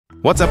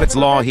What's up, it's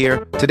Law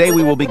here. Today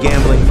we will be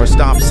gambling for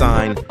stop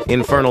sign,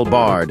 Infernal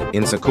Bard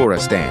in Sakura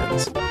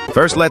stands.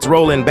 First, let's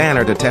roll in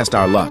banner to test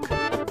our luck.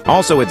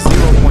 Also, it's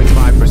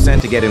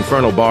 0.5% to get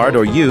Infernal Bard,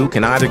 or you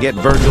can either get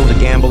Virgil to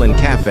gamble in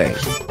Cafe.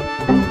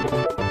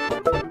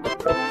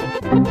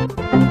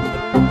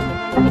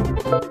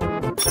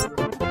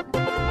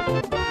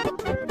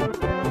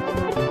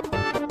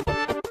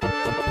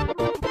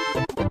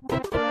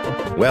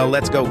 Well,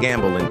 let's go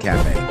gamble in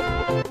Cafe.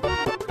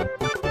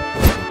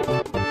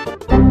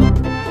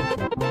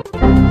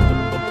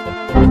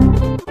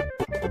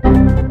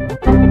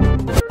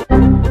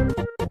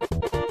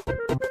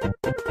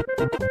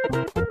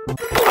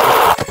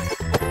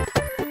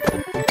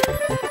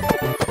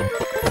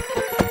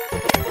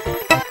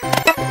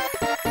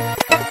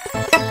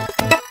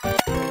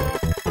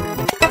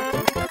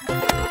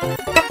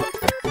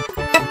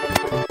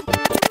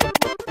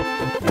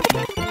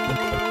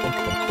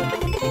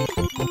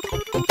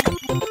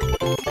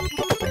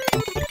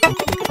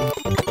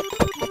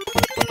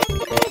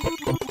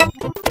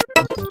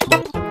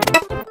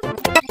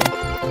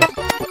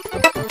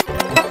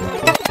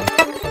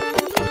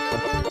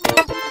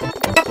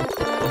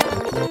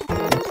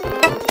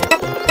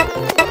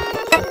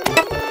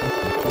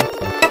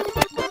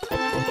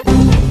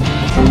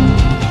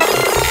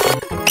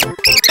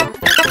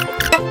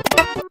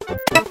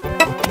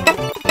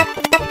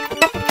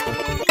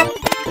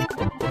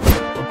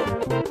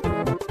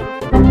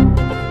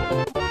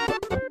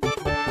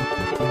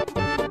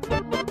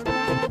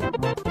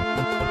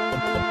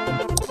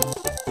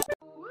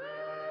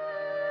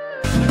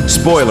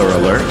 Spoiler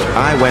alert,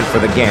 I went for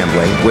the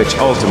gambling, which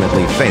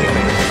ultimately failed.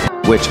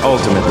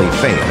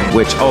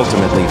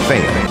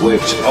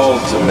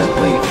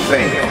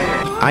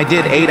 I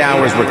did 8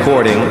 hours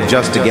recording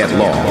just to get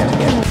Law.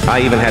 I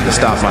even had to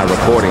stop my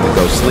recording to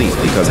go sleep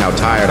because how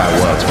tired I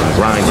was from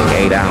grinding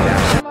 8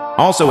 hours.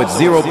 Also, it's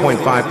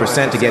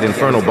 0.5% to get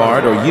Infernal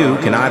Bard, or you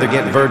can either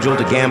get Virgil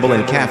to gamble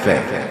in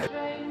Cafe.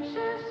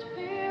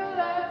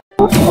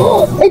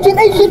 Agent!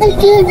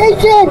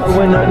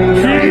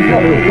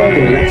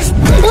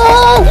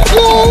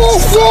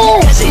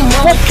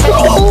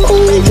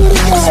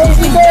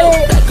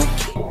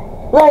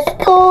 Let's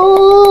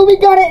go! We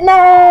got it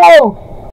now!